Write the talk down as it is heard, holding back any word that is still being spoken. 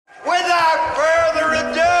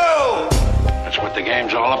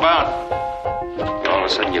game's all about. All of a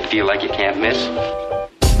sudden you feel like you can't miss.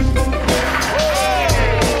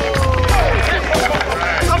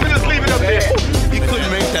 Something just leave it up there. You couldn't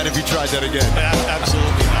make that if you tried that again.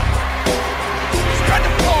 Absolutely not. Spread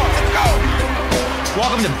the floor. Let's go.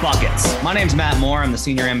 Welcome to Buckets. My name's Matt Moore. I'm the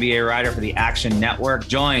senior NBA writer for the Action Network,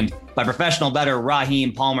 joined by professional bettor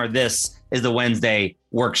Raheem Palmer. This is the Wednesday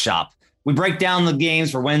Workshop. We break down the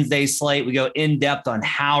games for Wednesday's slate. We go in depth on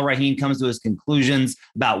how Raheem comes to his conclusions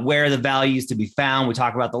about where the value is to be found. We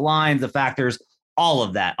talk about the lines, the factors, all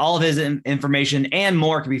of that. All of his information and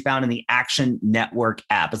more can be found in the Action Network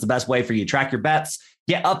app. It's the best way for you to track your bets,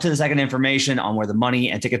 get up to the second information on where the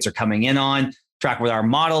money and tickets are coming in on, track where our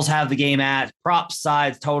models have the game at, props,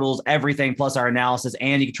 sides, totals, everything, plus our analysis.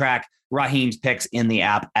 And you can track Raheem's picks in the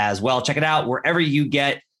app as well. Check it out wherever you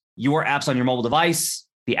get your apps on your mobile device,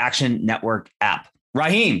 the Action Network app.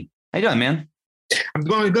 Raheem, how you doing, man? I'm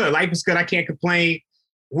doing good. Life is good. I can't complain.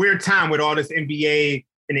 Weird time with all this NBA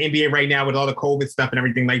and the NBA right now with all the COVID stuff and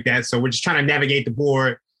everything like that. So we're just trying to navigate the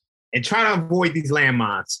board and try to avoid these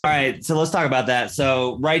landmines. All right, so let's talk about that.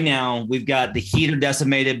 So right now we've got the Heat are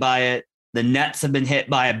decimated by it. The Nets have been hit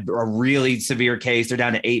by a really severe case. They're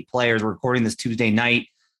down to 8 players. We're recording this Tuesday night.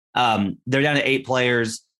 They're down to 8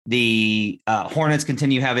 players. The Hornets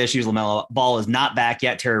continue to have issues. LaMelo Ball is not back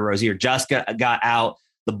yet. Terry Rozier just got out.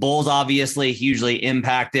 The Bulls obviously hugely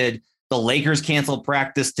impacted. The Lakers canceled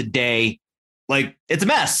practice today. Like, it's a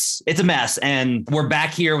mess. It's a mess. And we're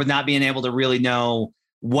back here with not being able to really know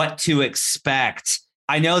what to expect.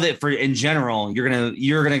 I know that in general,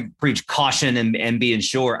 you're gonna preach caution and being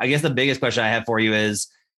sure. I guess the biggest question I have for you is,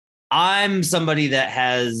 I'm somebody that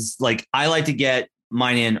has, like, I like to get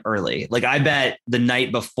mine in early. Like, I bet the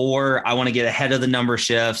night before. I want to get ahead of the number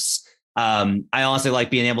shifts. I honestly like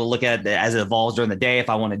being able to look at it as it evolves during the day. If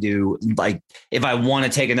I want to do, like, if I want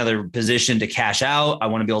to take another position to cash out, I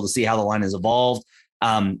want to be able to see how the line has evolved.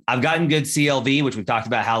 I've gotten good CLV, which we've talked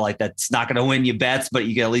about how, like, that's not going to win you bets, but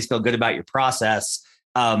you can at least feel good about your process.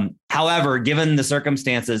 However, given the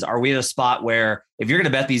circumstances, are we at a spot where if you're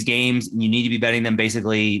going to bet these games, you need to be betting them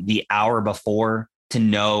basically the hour before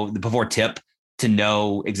before tip to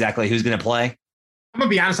know exactly who's going to play? I'm going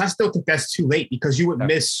to be honest. I still think that's too late because you would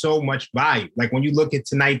miss so much value. Like, when you look at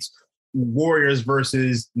tonight's Warriors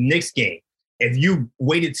versus Knicks game, if you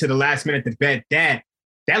waited to the last minute to bet that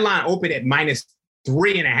line opened at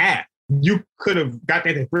 -3.5. You could have got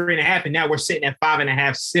that to 3.5, and now we're sitting at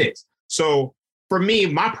 5.5, 6. So for me,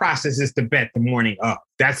 my process is to bet the morning up.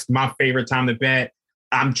 That's my favorite time to bet.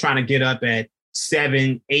 I'm trying to get up at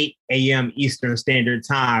 7, 8 a.m. Eastern Standard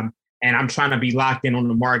Time, and I'm trying to be locked in on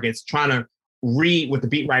the markets, trying to read what the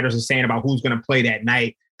beat writers are saying about who's going to play that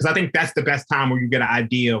night. Because I think that's the best time where you get an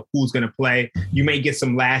idea of who's going to play. You may get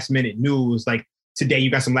some last-minute news. Like today,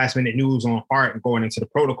 you got some last-minute news on Hart and going into the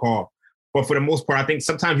protocol. But for the most part, I think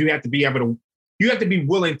sometimes you have to be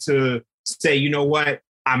willing to say, you know what,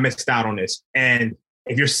 I missed out on this. And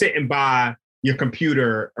if you're sitting by your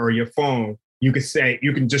computer or your phone, you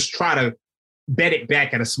can just try to bet it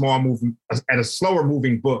back at a slower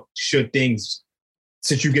moving book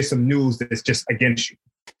since you get some news that's just against you.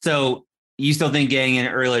 So you still think getting in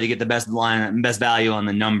early to get the best line and best value on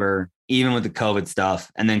the number, even with the COVID stuff,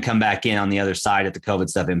 and then come back in on the other side if the COVID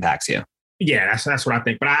stuff impacts you? Yeah, that's what I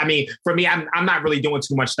think. But I mean, for me, I'm not really doing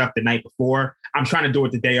too much stuff the night before. I'm trying to do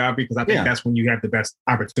it the day of because I think that's when you have the best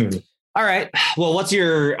opportunity. All right. Well,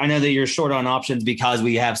 I know that you're short on options because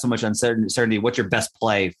we have so much uncertainty. What's your best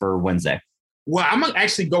play for Wednesday? Well, I'm going to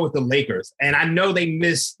actually go with the Lakers. And I know they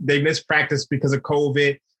missed practice because of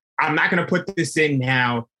COVID. I'm not going to put this in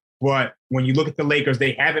now, but when you look at the Lakers,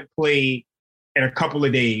 they haven't played in a couple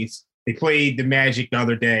of days. They played the Magic the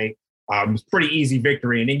other day. It was a pretty easy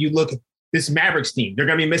victory. And then you look at this Mavericks team. They're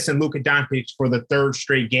going to be missing Luka Doncic for the 3rd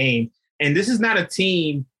straight game. And this is not a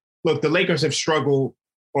team. Look, the Lakers have struggled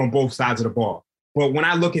on both sides of the ball. But when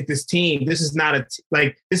I look at this team, this is not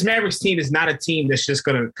this Mavericks team is not a team that's just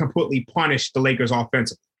going to completely punish the Lakers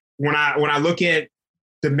offensively. When I look at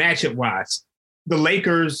the matchup wise, the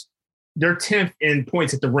Lakers, they're 10th in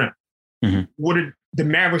points at the rim. Mm-hmm. What are the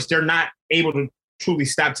Mavericks? They're not able to truly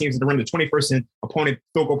stop teams at the rim. The 21st in opponent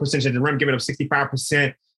field goal percentage at the rim, giving up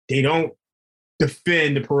 65%. They don't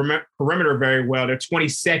defend the perimeter very well. They're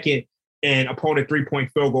 22nd in opponent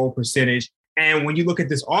 3-point field goal percentage. And when you look at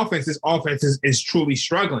this offense is truly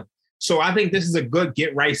struggling. So I think this is a good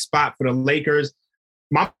get-right spot for the Lakers.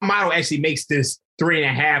 My model actually makes this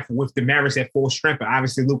 3.5 with the Mavericks at full strength. But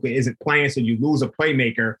obviously, Luka isn't playing, so you lose a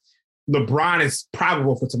playmaker. LeBron is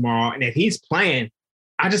probable for tomorrow. And if he's playing,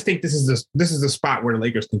 I just think this is the spot where the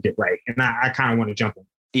Lakers can get right. And I kind of want to jump in.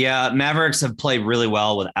 Yeah, Mavericks have played really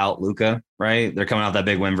well without Luka, right? They're coming off that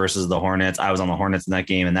big win versus the Hornets. I was on the Hornets in that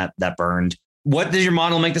game, and that burned. What does your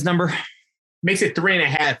model make this number? Makes it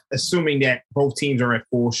 3.5, assuming that both teams are at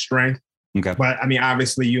full strength. Okay. But, I mean,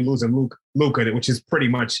 obviously, you're losing Luka, which is pretty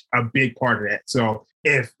much a big part of that. So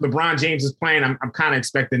if LeBron James is playing, I'm kind of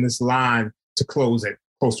expecting this line to close at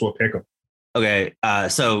close to a pick-em. Okay.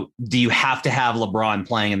 So do you have to have LeBron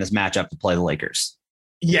playing in this matchup to play the Lakers?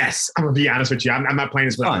 Yes, I'm gonna be honest with you. I'm not playing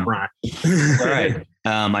this with LeBron. All right.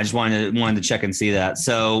 I just wanted to check and see that.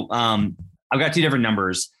 So I've got two different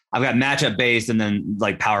numbers. I've got matchup based and then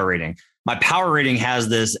like power rating. My power rating has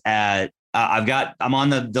this at I'm on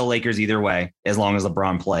the Lakers either way as long as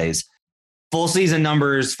LeBron plays. Full season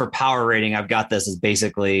numbers for power rating. I've got this as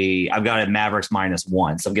basically I've got it Mavericks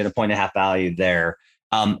 -1, so I'm getting a 1.5 value there.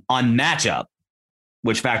 On matchup,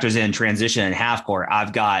 which factors in transition and half court,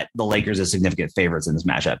 I've got the Lakers as significant favorites in this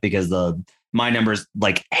matchup because my numbers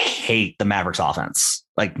like hate the Mavericks offense.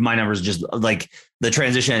 Like my numbers just like the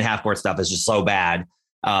transition and half court stuff is just so bad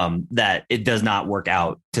that it does not work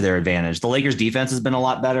out to their advantage. The Lakers defense has been a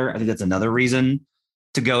lot better. I think that's another reason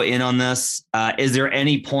to go in on this. Is there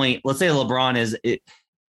any point, let's say LeBron is it.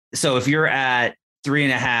 So if you're at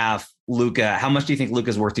 3.5 Luka, how much do you think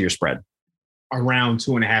Luka's worth to your spread? Around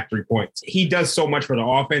 2.5, 3 points. He does so much for the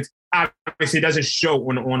offense. Obviously, it doesn't show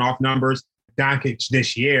on-off numbers. Doncic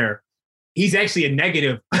this year, he's actually a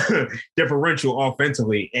negative differential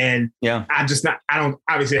offensively. And yeah,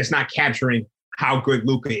 obviously, that's not capturing how good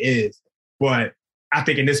Luka is. But I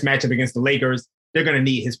think in this matchup against the Lakers, they're going to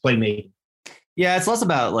need his playmaking. Yeah, it's less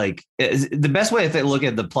about like the best way to look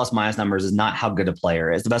at the plus minus numbers is not how good a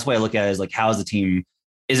player is. The best way to look at it is like, how is the team,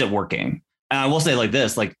 is it working? And I will say like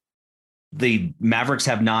this, like, the Mavericks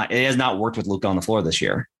has not worked with Luka on the floor this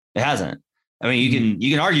year. It hasn't. I mean, you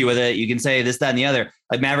can argue with it. You can say this, that, and the other.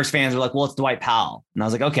 Like Mavericks fans are like, well, it's Dwight Powell. And I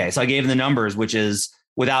was like, okay. So I gave them the numbers, which is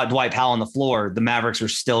without Dwight Powell on the floor, the Mavericks are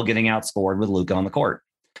still getting outscored with Luka on the court.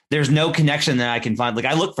 There's no connection that I can find. Like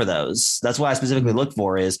I look for those. That's what I specifically look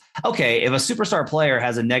for is, okay, if a superstar player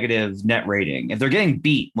has a negative net rating, if they're getting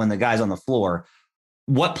beat when the guy's on the floor,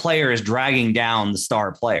 what player is dragging down the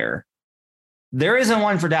star player? There isn't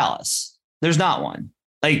one for Dallas. There's not one.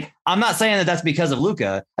 Like, I'm not saying that that's because of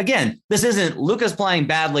Luka. Again, this isn't Luka's playing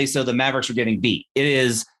badly, so the Mavericks are getting beat. It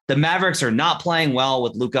is the Mavericks are not playing well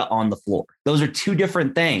with Luka on the floor. Those are two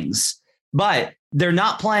different things, but they're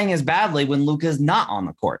not playing as badly when Luka's not on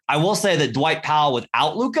the court. I will say that Dwight Powell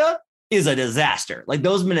without Luka is a disaster. Like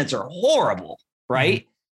those minutes are horrible, right?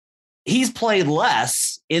 Mm-hmm. He's played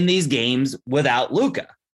less in these games without Luka.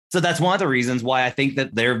 So that's one of the reasons why I think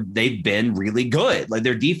that they've been really good. Like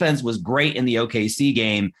their defense was great in the OKC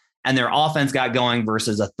game and their offense got going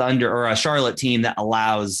versus a Thunder or a Charlotte team that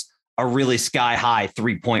allows a really sky high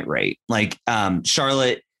 3-point rate. Like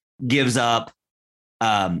Charlotte gives up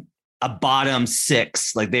a bottom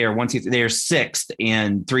 6, like they are sixth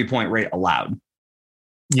in 3-point rate allowed.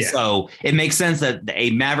 Yeah. So it makes sense that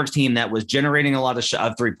a Mavericks team that was generating a lot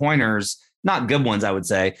of 3-pointers, not good ones, I would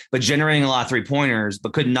say, but generating a lot of 3-pointers,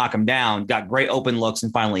 but couldn't knock them down, got great open looks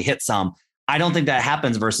and finally hit some. I don't think that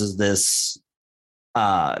happens versus this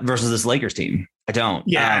Lakers team. I don't.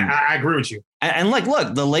 Yeah, I agree with you. And like,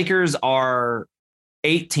 look, the Lakers are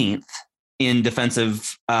 18th in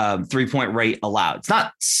defensive 3-point rate allowed. It's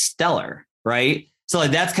not stellar, right? So like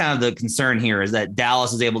that's kind of the concern here is that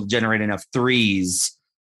Dallas is able to generate enough threes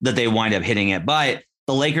that they wind up hitting it. But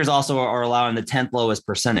the Lakers also are allowing the 10th lowest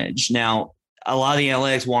percentage. Now, a lot of the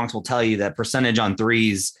analytics wonks will tell you that percentage on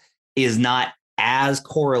threes is not as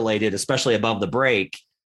correlated, especially above the break,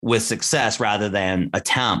 with success rather than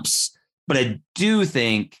attempts. But I do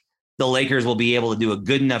think the Lakers will be able to do a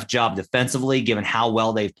good enough job defensively, given how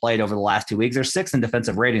well they've played over the last 2 weeks. They're 6th in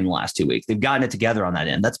defensive rating in the last 2 weeks. They've gotten it together on that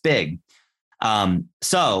end. That's big.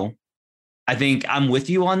 So I think I'm with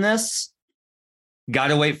you on this. Got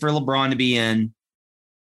to wait for LeBron to be in.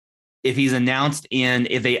 If he's announced in,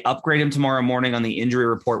 if they upgrade him tomorrow morning on the injury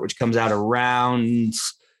report, which comes out around,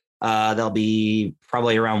 they'll be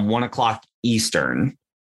probably around 1:00 Eastern,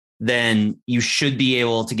 then you should be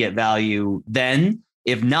able to get value then.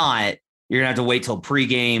 If not, you're going to have to wait till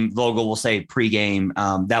pregame. Vogel will say pregame.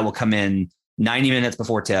 That will come in 90 minutes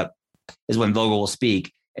before tip is when Vogel will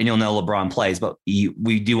speak, and you'll know LeBron plays. But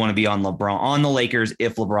we do want to be on LeBron, on the Lakers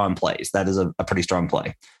if LeBron plays. That is a pretty strong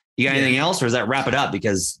play. You got anything else, or does that wrap it up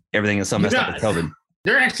because everything is so messed up with COVID?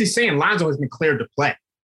 They're actually saying Lonzo has been cleared to play.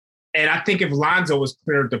 And I think if Lonzo was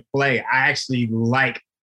cleared to play, I actually like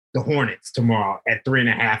the Hornets tomorrow at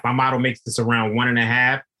 3.5. My model makes this around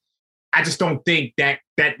 1.5. I just don't think that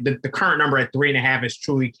the current number at 3.5 is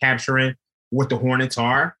truly capturing what the Hornets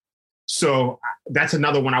are. So that's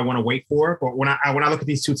another one I want to wait for. But when I look at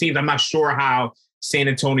these two teams, I'm not sure how San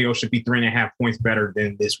Antonio should be 3.5 points better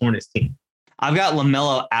than this Hornets team. I've got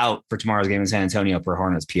LaMelo out for tomorrow's game in San Antonio per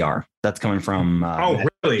Hornets PR. That's coming from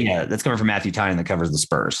really? Yeah, that's coming from Matthew Tynan that covers the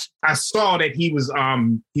Spurs. I saw that he's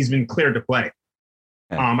been cleared to play.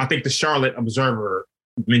 Okay. I think the Charlotte Observer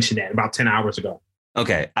mentioned that about 10 hours ago.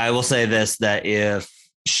 Okay, I will say this: that if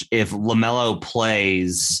LaMelo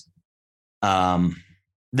plays,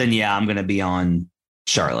 then yeah, I'm going to be on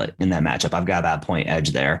Charlotte in that matchup. I've got that point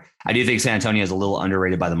edge there. I do think San Antonio is a little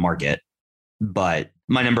underrated by the market, but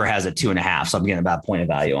my number has a 2.5, so I'm getting about point of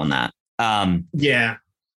value on that. Yeah.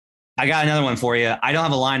 I got another one for you. I don't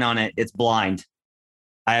have a line on it. It's blind.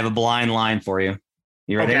 I have a blind line for you.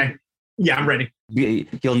 You ready? Okay. Yeah, I'm ready.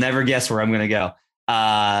 You'll never guess where I'm going to go.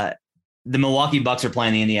 The Milwaukee Bucks are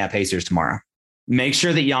playing the Indiana Pacers tomorrow. Make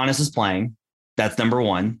sure that Giannis is playing. That's number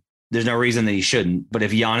one. There's no reason that he shouldn't. But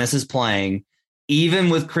if Giannis is playing, even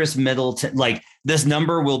with Chris Middleton, like this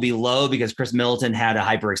number will be low because Chris Middleton had a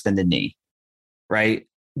hyperextended knee, right?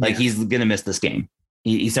 Like he's going to miss this game.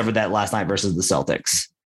 He suffered that last night versus the Celtics.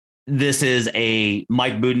 This is a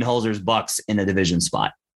Mike Budenholzer's Bucks in a division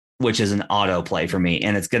spot, which is an auto play for me.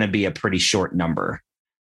 And it's going to be a pretty short number.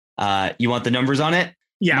 You want the numbers on it?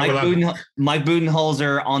 Yeah. Mike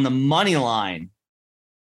Budenholzer on the money line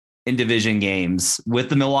in division games with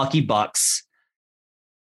the Milwaukee Bucks.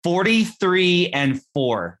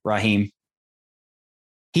 43-4, Raheem.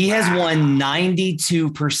 He has won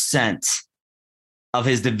 92% of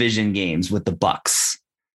his division games with the Bucks.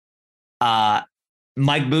 Mike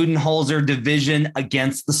Budenholzer division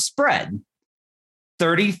against the spread.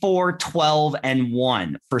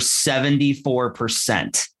 34-12-1 for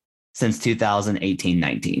 74% since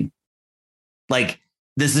 2018-19. Like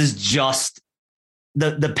this is just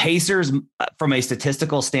the Pacers from a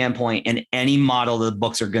statistical standpoint in any model the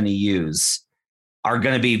books are going to use are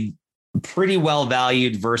going to be pretty well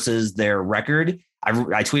valued versus their record. I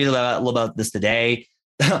tweeted a little about this today.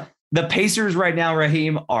 The Pacers right now,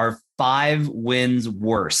 Raheem, are 5 wins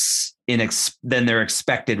worse than their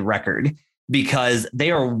expected record because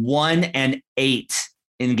they are 1-8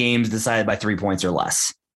 in games decided by 3 points or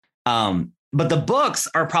less. But the books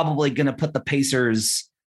are probably going to put the Pacers,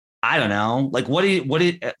 I don't know, like what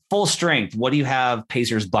full strength? What do you have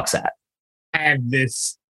Pacers Bucks at? I have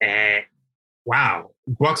this. Wow,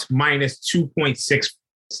 Bucks minus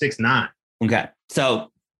 2.669. Okay,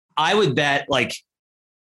 so I would bet like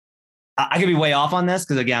I could be way off on this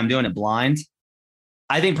because again I'm doing it blind.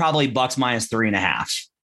 I think probably Bucks minus 3.5.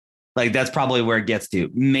 Like that's probably where it gets to.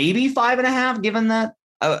 Maybe 5.5 given that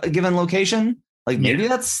given location. Like maybe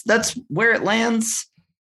that's where it lands.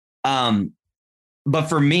 But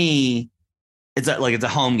for me, it's a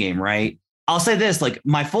home game, right? I'll say this, like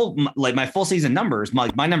my full season numbers,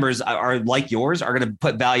 my numbers are like yours are going to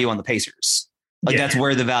put value on the Pacers. Like that's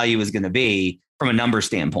where the value is going to be from a number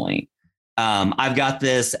standpoint. I've got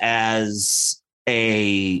this as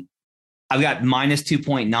I've got minus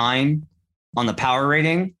 2.9 on the power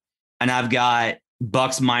rating, and I've got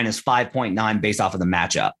Bucks minus 5.9 based off of the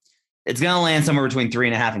matchup. It's going to land somewhere between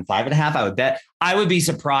 3.5 and 5.5. I would bet. I would be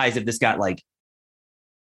surprised if this got like,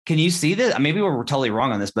 can you see this? Maybe we're totally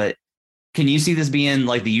wrong on this, but can you see this being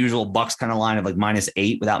like the usual Bucks kind of line of like minus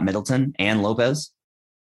 8 without Middleton and Lopez?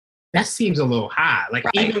 That seems a little high. Like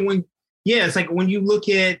right. Even when, it's like when you look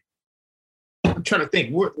at, I'm trying to think,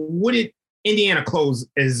 what did Indiana close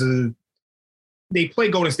as they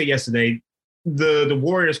played Golden State yesterday. The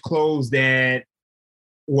Warriors closed at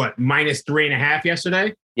what, minus 3.5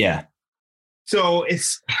 yesterday? Yeah. So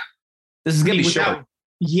this is going to be short.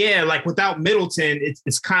 Yeah, like without Middleton,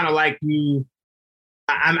 it's kind of like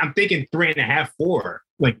I'm thinking 3.5, 4,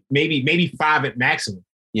 like maybe 5 at maximum.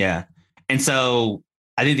 Yeah. And so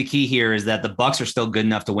I think the key here is that the Bucks are still good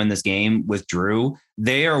enough to win this game with Drew.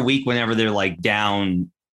 They are weak whenever they're like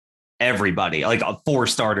down everybody, like 4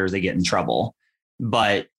 starters, they get in trouble.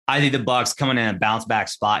 But I think the Bucks coming in a bounce back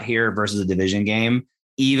spot here versus a division game,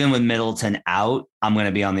 even with Middleton out, I'm going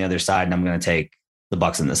to be on the other side and I'm going to take the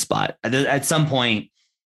Bucks in this spot. At some point,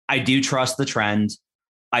 I do trust the trend.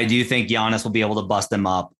 I do think Giannis will be able to bust them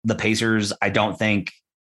up. The Pacers, I don't think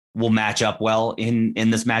will match up well in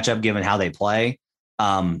this matchup, given how they play.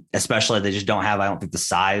 Especially they just don't have, I don't think, the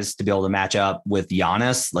size to be able to match up with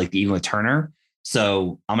Giannis, like even with Turner.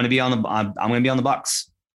 So I'm going to be on the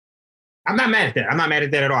Bucks. I'm not mad at that. I'm not mad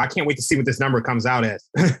at that at all. I can't wait to see what this number comes out as.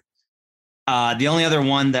 The only other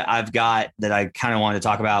one that I've got that I kind of wanted to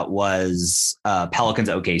talk about was Pelicans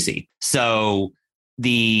OKC. So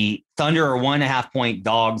the Thunder are 1.5 point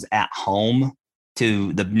dogs at home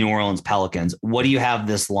to the New Orleans Pelicans. What do you have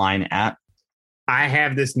this line at? I actually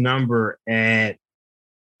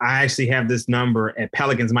have this number at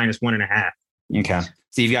Pelicans -1.5. Okay.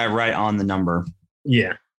 So you've got it right on the number.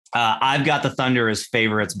 Yeah. I've got the Thunder as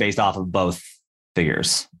favorites based off of both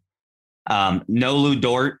figures. No Lou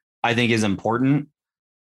Dort, I think, is important.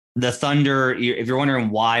 The Thunder, if you're wondering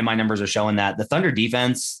why my numbers are showing that, the Thunder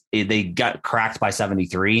defense, they got cracked by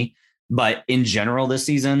 73. But in general, this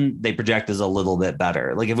season, they project as a little bit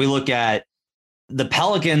better. Like if we look at the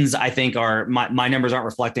Pelicans, I think my numbers aren't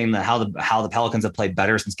reflecting how the Pelicans have played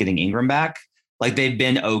better since getting Ingram back. Like they've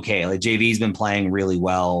been okay. Like JV's been playing really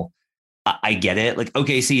well. I get it. Like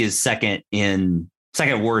OKC is second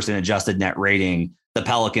worst in adjusted net rating. The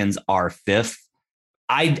Pelicans are fifth.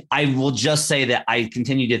 I will just say that I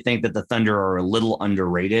continue to think that the Thunder are a little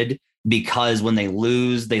underrated because when they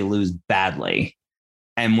lose badly.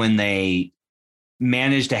 And when they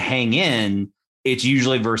manage to hang in, it's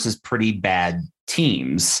usually versus pretty bad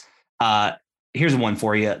teams. Here's one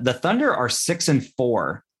for you. The Thunder are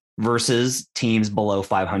 6-4 versus teams below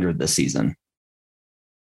 500 this season.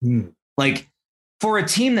 Like for a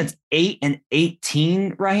team that's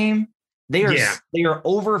 8-18, Raheem, they are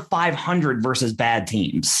over 500 versus bad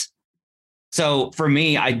teams. So for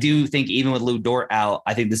me, I do think even with Lou Dort out,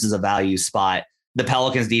 I think this is a value spot. The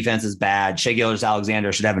Pelicans defense is bad. Shai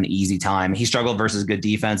Gilgeous-Alexander should have an easy time. He struggled versus good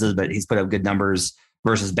defenses, but he's put up good numbers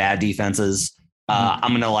versus bad defenses.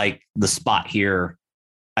 I'm going to like the spot here,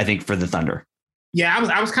 I think, for the Thunder. Yeah,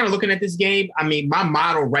 I was kind of looking at this game. I mean, my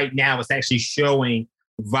model right now is actually showing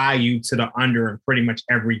value to the under in pretty much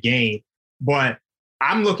every game. But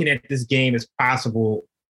I'm looking at this game as a possible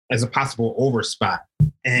over spot.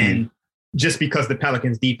 And just because the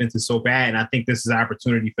Pelicans defense is so bad, and I think this is an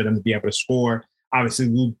opportunity for them to be able to score. Obviously,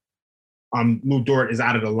 Lou Dort is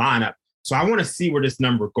out of the lineup. So I want to see where this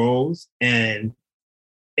number goes. And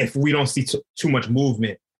if we don't see too much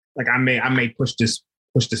movement, like I may push this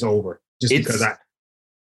over because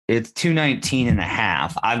it's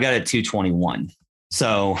 219.5. I've got it 221.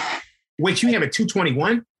 So wait, you have a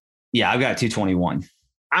 221? Yeah, I've got 221.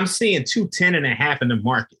 I'm seeing 210.5 in the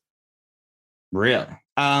market. Really?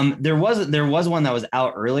 There was one that was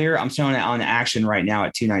out earlier. I'm showing it on action right now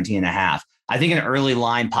at 219.5. I think an early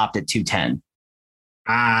line popped at 210.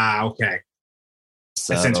 Okay.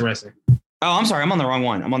 So, that's interesting. Oh, I'm sorry. I'm on the wrong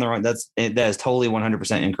one. That is totally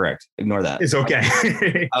 100% incorrect. Ignore that. It's okay.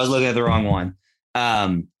 I was looking at the wrong one.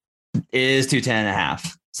 It is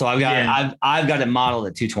 210.5. So I've got it modeled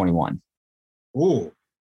at 221. Ooh.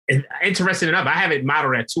 And interesting enough, I have it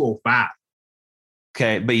modeled at 205.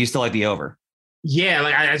 Okay, but you still like the over. Yeah,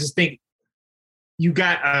 like I just think you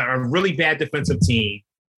got a really bad defensive team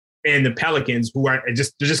and the Pelicans who are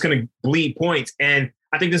just going to bleed points. And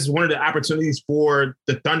I think this is one of the opportunities for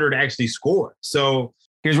the Thunder to actually score. So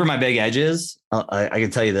here's where my big edge is. I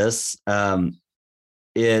can tell you this. I've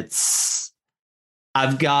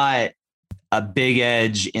got a big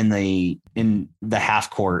edge in the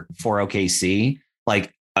half court for OKC.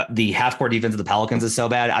 Like the half court defense of the Pelicans is so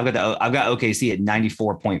bad. I've got OKC at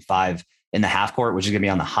 94.5 in the half court, which is going to be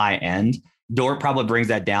on the high end. Dort probably brings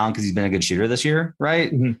that down because he's been a good shooter this year,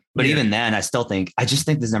 right? Mm-hmm. But even then, I just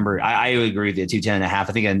think this number, I agree with you, 210.5. I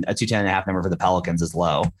think a 210.5 number for the Pelicans is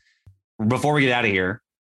low. Before we get out of here,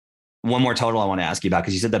 one more total I want to ask you about,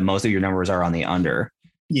 because you said that most of your numbers are on the under.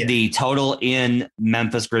 Yeah. The total in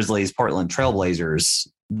Memphis Grizzlies, Portland Trailblazers,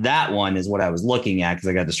 that one is what I was looking at because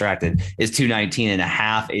I got distracted, is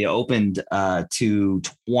 219.5. It opened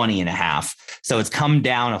 220.5. So it's come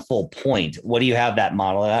down a full point. What do you have that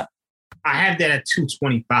model at? I have that at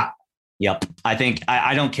 225. Yep. I think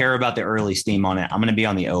I don't care about the early steam on it. I'm going to be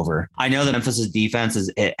on the over. I know that Memphis' defense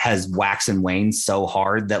has waxed and waned so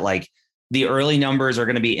hard that like the early numbers are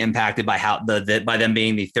going to be impacted by by them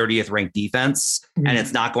being the 30th ranked defense. Mm-hmm. And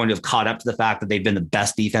it's not going to have caught up to the fact that they've been the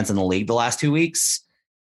best defense in the league the last 2 weeks.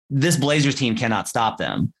 This Blazers team cannot stop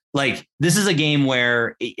them. Like this is a game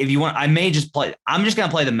where if you want, I'm just going to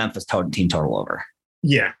play the Memphis team total over.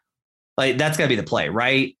 Yeah. Like that's got to be the play,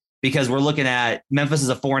 right? Because we're looking at Memphis is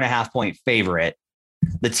a 4.5 point favorite.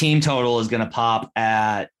 The team total is going to pop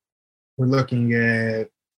at. We're looking at.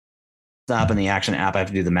 Stop in the action app. I have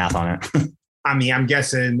to do the math on it. I mean, I'm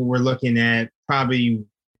guessing we're looking at probably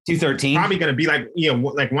 213. Probably going to be like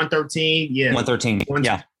 113. Yeah. 113.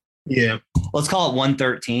 Yeah. Yeah. Let's call it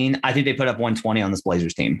 113. I think they put up 120 on this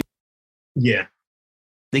Blazers team. Yeah.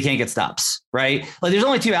 They can't get stops, right? Like there's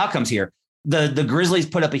only two outcomes here. The Grizzlies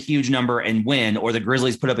put up a huge number and win, or the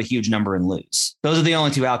Grizzlies put up a huge number and lose. Those are the only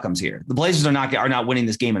two outcomes here. The Blazers are not winning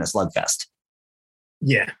this game in a slugfest.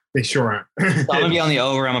 Yeah, they sure aren't. So I'm going to be on the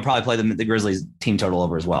over. I'm going to probably play the Grizzlies team total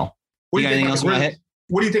over as well. What do you think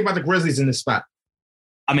about the Grizzlies in this spot?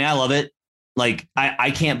 I mean, I love it. Like,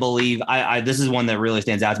 I can't believe this is one that really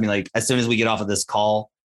stands out to me. Like, as soon as we get off of this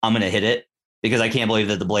call, I'm going to hit it because I can't believe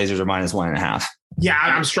that the Blazers are -1.5. Yeah,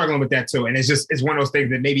 I'm struggling with that too. And it's one of those things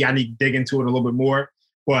that maybe I need to dig into it a little bit more,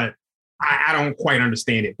 but I don't quite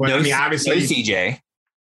understand it. But no, I mean, obviously. No CJ,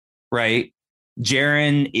 right?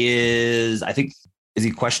 Jaren is, I think, is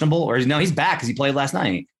he questionable? Or no, he's back because he played last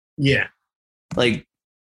night. Yeah. Like,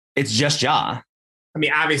 it's just Ja. I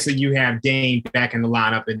mean, obviously you have Dame back in the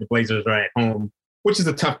lineup and the Blazers are at home, which is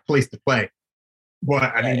a tough place to play. But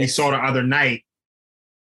I mean, we saw the other night,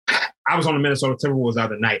 I was on the Minnesota Timberwolves the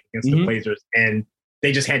other night against the Blazers, and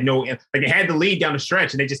they just had they had the lead down the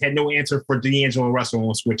stretch, and they just had no answer for D'Angelo Russell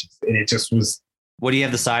on switches. And it just was. What do you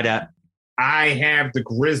have the side at? I have the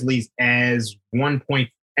Grizzlies as 1 point.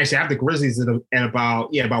 Actually, I have the Grizzlies at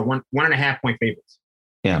about 1.5 point favorites.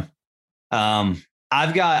 Yeah.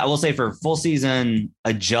 I will say for full season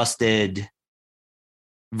adjusted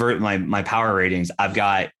my power ratings, I've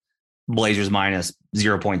got Blazers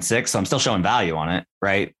 -0.6. So I'm still showing value on it,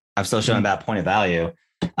 right? I'm still showing that point of value.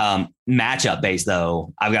 Matchup based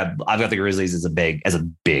though, I've got the Grizzlies as a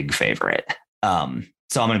big favorite.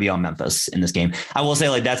 So I'm going to be on Memphis in this game. I will say,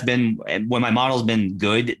 like, that's been when my model's been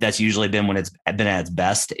good. That's usually been when it's been at its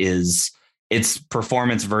best, is its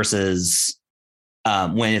performance versus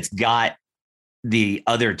when it's got the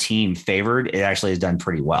other team favored. It actually has done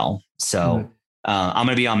pretty well. So I'm going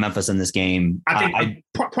to be on Memphis in this game. I think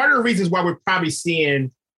part of the reasons why we're probably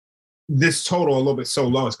seeing this total a little bit so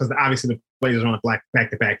low is because obviously the Blazers are on a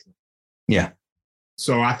back-to-back. Yeah.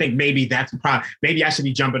 So I think maybe that's probably, maybe I should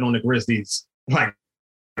be jumping on the Grizzlies like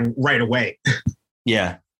right away.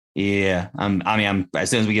 Yeah. I'm as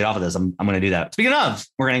soon as we get off of this, I'm going to do that. Speaking of,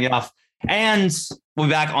 we're going to get off, and we'll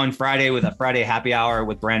be back on Friday with a Friday happy hour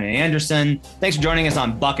with Brandon Anderson. Thanks for joining us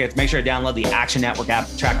on Buckets. Make sure to download the Action Network app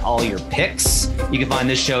to track all your picks. You can find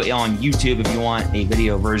this show on YouTube if you want a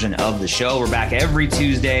video version of the show. We're back every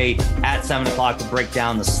Tuesday at 7 o'clock to break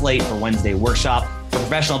down the slate for Wednesday workshop. For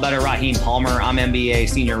professional bettor Raheem Palmer, I'm NBA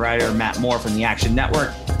senior writer Matt Moore from the Action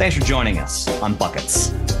Network. Thanks for joining us on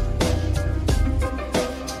Buckets.